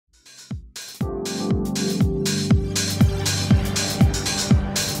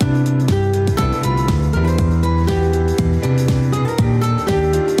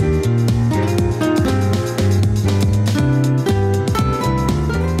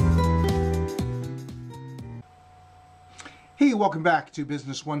Hey, welcome back to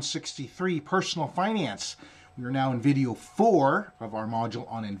Business 163 Personal Finance. We are now in video 4 of our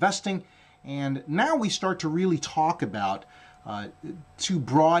module on investing, and now we start to really talk about two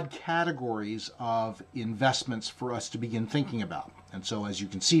broad categories of investments for us to begin thinking about. And so, as you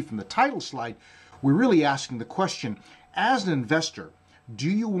can see from the title slide, we're really asking the question, as an investor,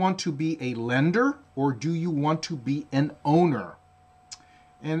 do you want to be a lender or do you want to be an owner?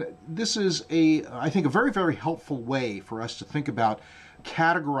 And this is, I think, a very, very helpful way for us to think about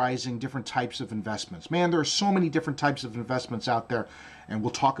categorizing different types of investments. Man, there are so many different types of investments out there, and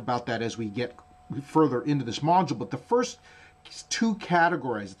we'll talk about that as we get further into this module. But the first two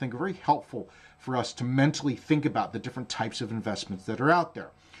categories, I think, are very helpful for us to mentally think about the different types of investments that are out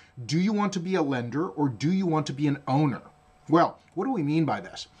there. Do you want to be a lender or do you want to be an owner? Well, what do we mean by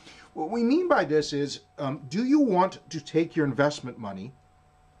this? What we mean by this is, do you want to take your investment money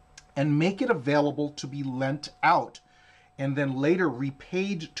and make it available to be lent out and then later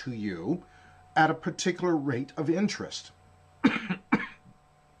repaid to you at a particular rate of interest?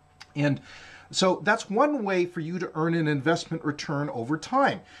 And so that's one way for you to earn an investment return over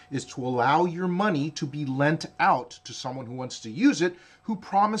time, is to allow your money to be lent out to someone who wants to use it, who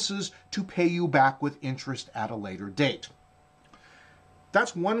promises to pay you back with interest at a later date.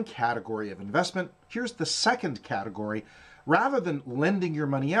 That's one category of investment. Here's the second category. Rather than lending your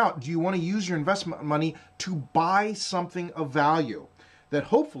money out, do you want to use your investment money to buy something of value that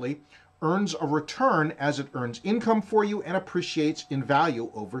hopefully earns a return as it earns income for you and appreciates in value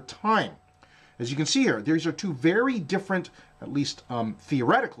over time? As you can see here, these are two very different, at least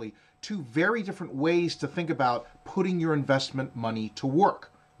theoretically, two very different ways to think about putting your investment money to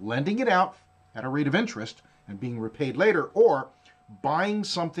work. Lending it out at a rate of interest and being repaid later, or buying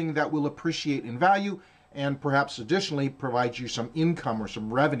something that will appreciate in value and perhaps additionally provide you some income or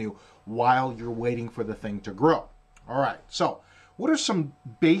some revenue while you're waiting for the thing to grow. All right, so what are some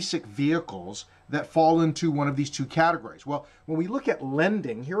basic vehicles that fall into one of these two categories? Well, when we look at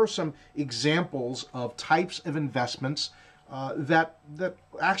lending, here are some examples of types of investments that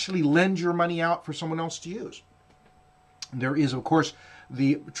actually lend your money out for someone else to use. There is, of course,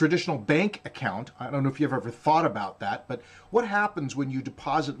 the traditional bank account. I don't know if you've ever thought about that, but what happens when you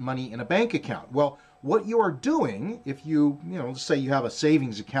deposit money in a bank account? Well, what you are doing, if let's say you have a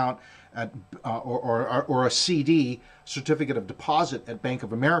savings account at, or a CD, certificate of deposit at Bank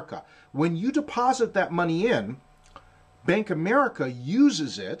of America, when you deposit that money in, Bank of America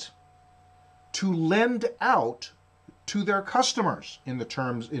uses it to lend out to their customers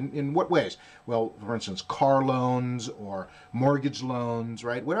in what ways? Well, for instance, car loans or mortgage loans,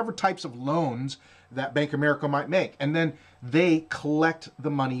 right? Whatever types of loans that Bank of America might make. And then they collect the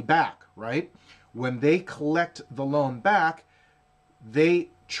money back, right? When they collect the loan back, they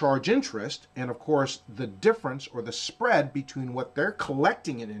charge interest, and of course the difference or the spread between what they're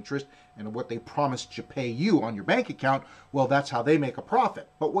collecting in interest and what they promised to pay you on your bank account, well, that's how they make a profit.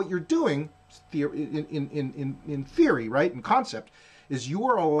 But what you're doing in theory, right, in concept, is you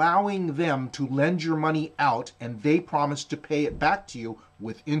are allowing them to lend your money out and they promise to pay it back to you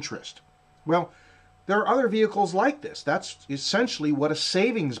with interest. Well, there are other vehicles like this. That's essentially what a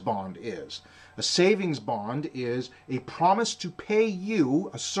savings bond is. A savings bond is a promise to pay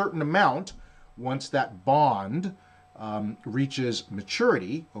you a certain amount once that bond reaches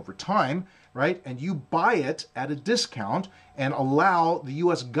maturity over time, right? And you buy it at a discount and allow the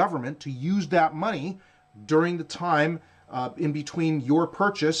U.S. government to use that money during the time in between your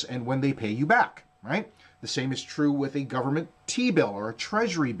purchase and when they pay you back, right? The same is true with a government T-bill or a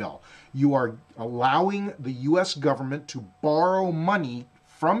treasury bill. You are allowing the U.S. government to borrow money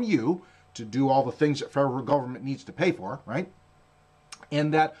from you to do all the things that federal government needs to pay for, right?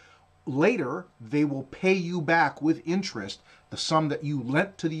 And that later they will pay you back with interest the sum that you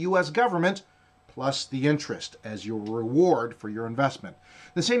lent to the U.S. government plus the interest as your reward for your investment.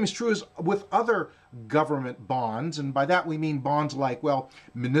 The same is true as with other government bonds, and by that we mean bonds like, well,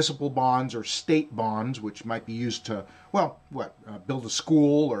 municipal bonds or state bonds, which might be used to, build a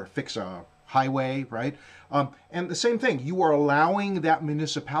school or fix a highway, right? And the same thing, you are allowing that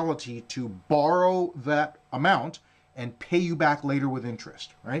municipality to borrow that amount and pay you back later with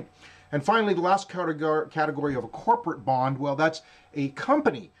interest, right? And finally, the last category of a corporate bond, well, that's a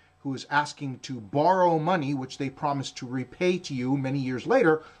company who is asking to borrow money, which they promise to repay to you many years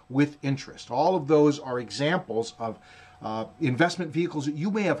later with interest. All of those are examples of investment vehicles that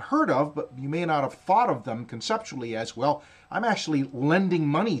you may have heard of, but you may not have thought of them conceptually as, well, I'm actually lending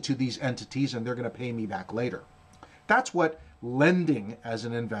money to these entities and they're going to pay me back later. That's what lending as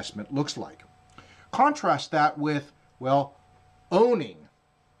an investment looks like. Contrast that with, well, owning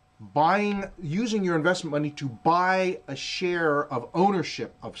using your investment money to buy a share of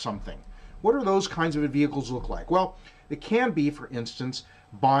ownership of something. What do those kinds of vehicles look like? Well, it can be, for instance,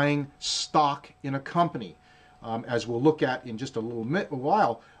 buying stock in a company. As we'll look at in just a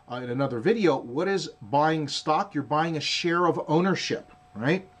while in another video, what is buying stock? You're buying a share of ownership,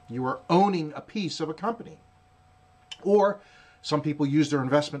 right? You are owning a piece of a company. Or some people use their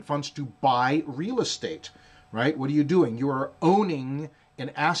investment funds to buy real estate, right? What are you doing? You are owning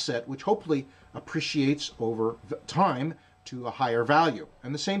an asset which hopefully appreciates over time to a higher value.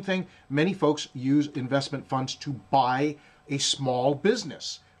 And the same thing, many folks use investment funds to buy a small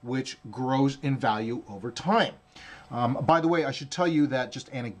business which grows in value over time. By the way, I should tell you that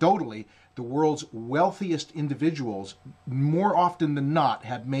just anecdotally, the world's wealthiest individuals, more often than not,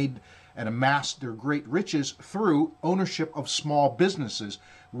 have made and amassed their great riches through ownership of small businesses,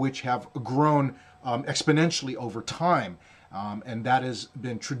 which have grown exponentially over time. And that has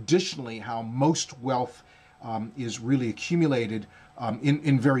been traditionally how most wealth is really accumulated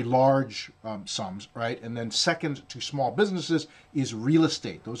in very large sums, right? And then second to small businesses is real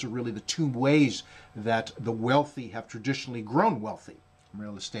estate. Those are really the two ways that the wealthy have traditionally grown wealthy: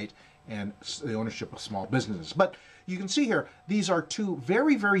 real estate and the ownership of small businesses. But you can see here, these are two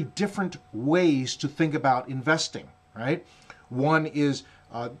very, very different ways to think about investing, right? One is,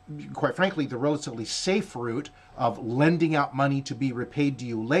 quite frankly, the relatively safe route of lending out money to be repaid to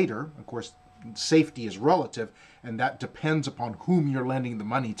you later. Of course, safety is relative, and that depends upon whom you're lending the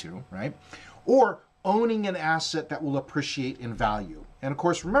money to, right? Or owning an asset that will appreciate in value. And of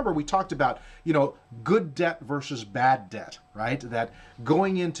course, remember, we talked about, good debt versus bad debt, right? That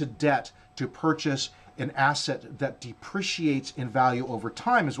going into debt to purchase an asset that depreciates in value over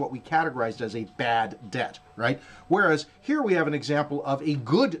time is what we categorized as a bad debt, right? Whereas here we have an example of a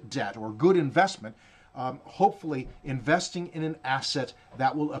good debt or good investment, hopefully investing in an asset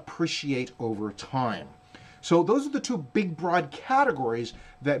that will appreciate over time. So those are the two big broad categories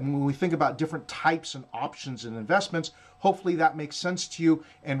that when we think about different types and options in investments, hopefully that makes sense to you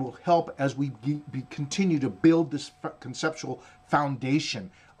and will help as we continue to build this conceptual foundation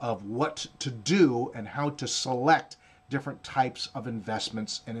of what to do and how to select different types of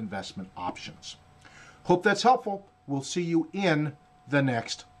investments and investment options. Hope that's helpful. We'll see you in the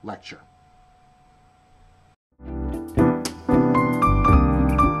next lecture.